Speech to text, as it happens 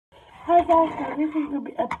Hi guys, so this is going to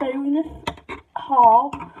be a bonus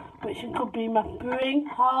haul, which could be my spring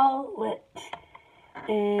haul, which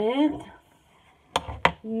is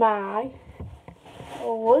my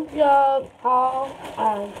woodyard haul,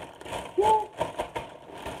 and yeah,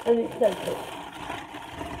 and it's so good.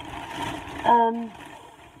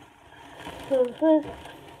 So the first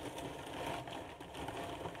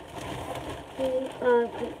thing I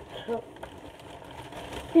picked up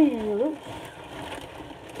is,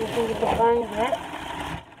 if we can find it,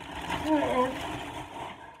 here it is.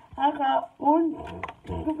 I got one,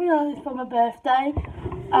 to be honest, for my birthday,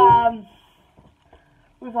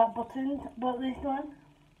 with that buttons, but this one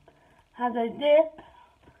has a dip,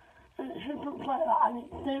 and it just looks like that, and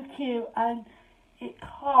it's so cute, and it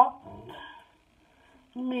cost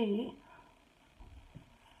me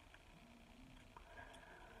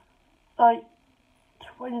like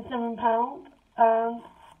 £27, and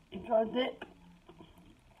it's got a dip,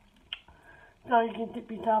 so you can dip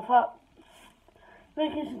yourself up.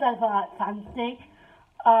 Make it so like fancy.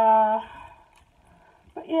 But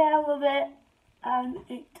yeah, I love it, and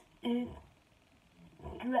it is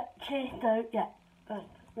stretchy, so yeah, that's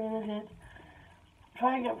really good.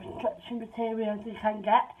 Try and get stretchy materials you can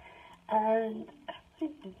get, and I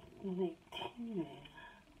think it's 18.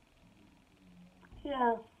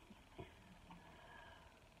 Yeah.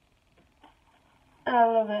 And I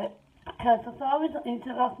love it, because I saw this on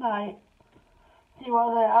internet last night, see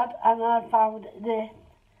what they had, and I found this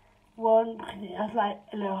one because it has like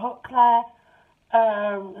a little hook there,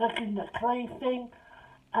 like in the clay thing,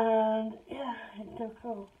 and yeah, it's so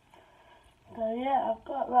cool. So yeah, I've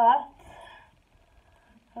got that.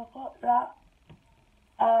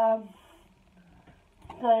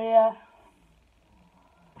 So yeah,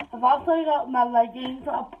 I've also got my leggings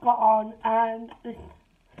that I've got on, and this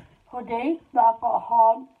hoodie that I've got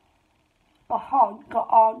on.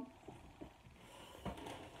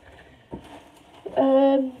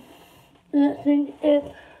 The next thing is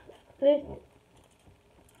this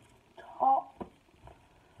top,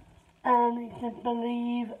 and it says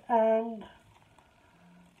Believe, and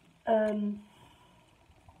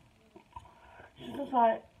it's just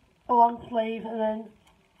like a long sleeve, and then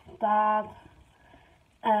Dad,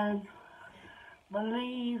 and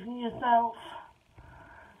believe in yourself,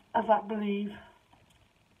 as I believe,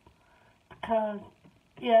 because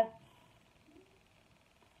yeah,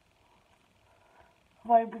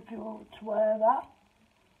 very big people to wear that.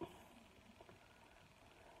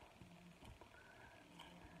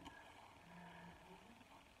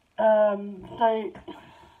 So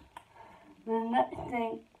the next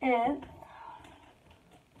thing is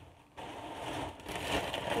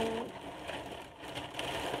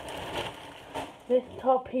this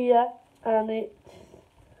top here, and it's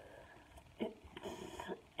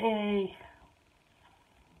a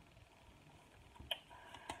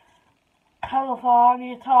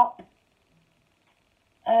California top.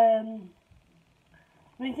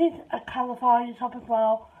 This is a California top as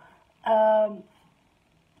well.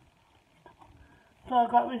 So I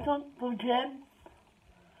got this one from gym.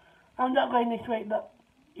 I'm not going this week, but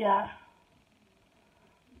yeah.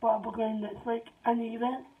 But I'll be going next week, and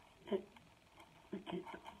even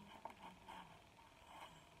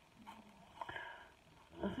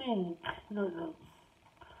I think no.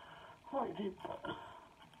 What is it?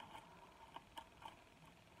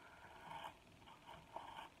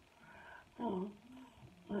 Oh,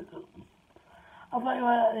 look. I thought you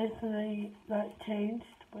were like this and they like changed,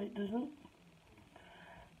 but it doesn't.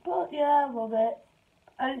 But yeah, I love it.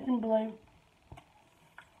 And it's in blue.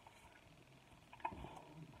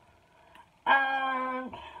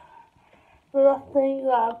 And the last thing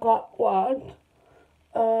that I got was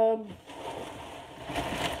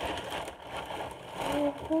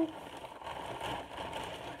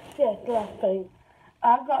yeah, the last thing.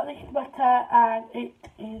 I got this sweater, and it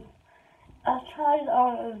is, I tried it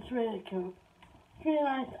on and it's really cool. It's really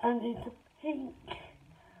nice, and it's a pink,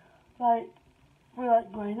 like for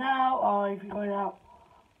like going out, or if you're going out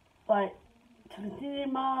like to the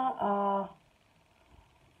cinema, or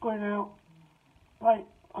going out like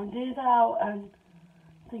on days out and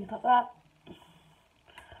things like that,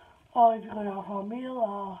 or if you're going out for a meal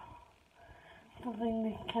or something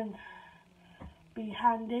that can be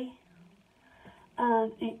handy.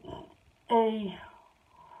 And it's a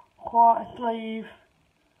quarter sleeve,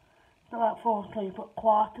 not like full sleeve, but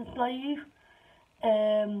quarter sleeve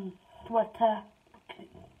sweater,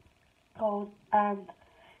 cold and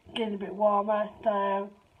getting a bit warmer, so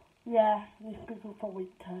yeah, this is good for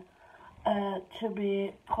winter, to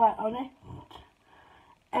be quite honest.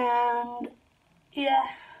 And yeah,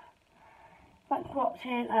 thanks for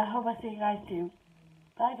watching, I hope I see you guys soon.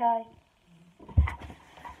 Bye guys.